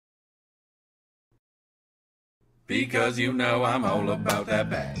Because you know I'm all about that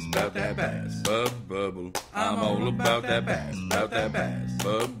bass, bubble. I'm all about that bass,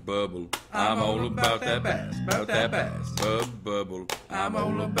 bubble. I'm all about that bass, bubble. I'm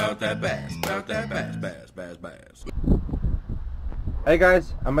all about that bass. Hey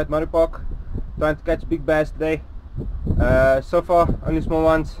guys, I'm at Murray Park trying to catch big bass today. So far only small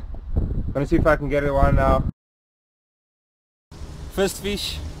ones. Gonna see if I can get it one now. First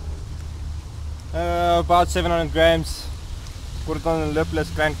fish, about 700 grams. Put it on a lipless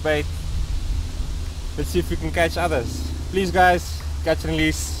crankbait. Let's see if we can catch others. Please guys, catch and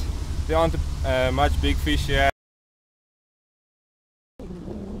release. There aren't much big fish here.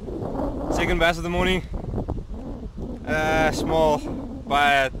 Second bass of the morning. Small,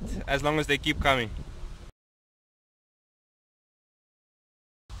 but as long as they keep coming.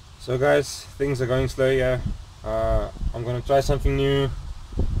 So guys, things are going slow here. I'm gonna try something new.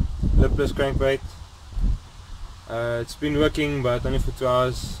 Lipless crankbait. It's been working, but only for 2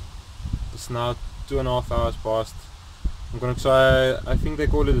 hours. It's now 2.5 hours past. I'm gonna try, I think they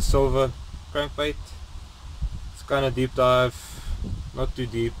call it a silver crankbait. It's kind of deep dive, not too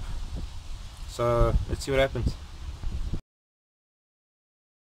deep. So let's see what happens.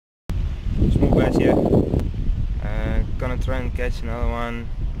 Small bass here. Gonna try and catch another one.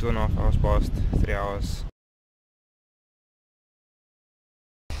 2.5 hours past, 3 hours.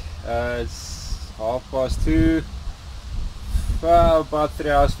 It's 2:30. Well, about 3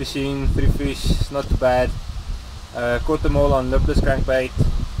 hours fishing, 3 fish, it's not too bad. Caught them all on lipless crankbait.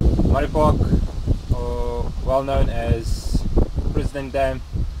 Murray Park, or well known as President Dam,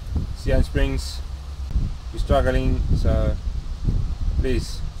 Sian Springs. We're struggling, so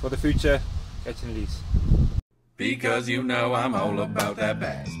please, for the future, catch and release. Because you know I'm all about that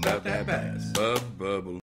bass, bubble.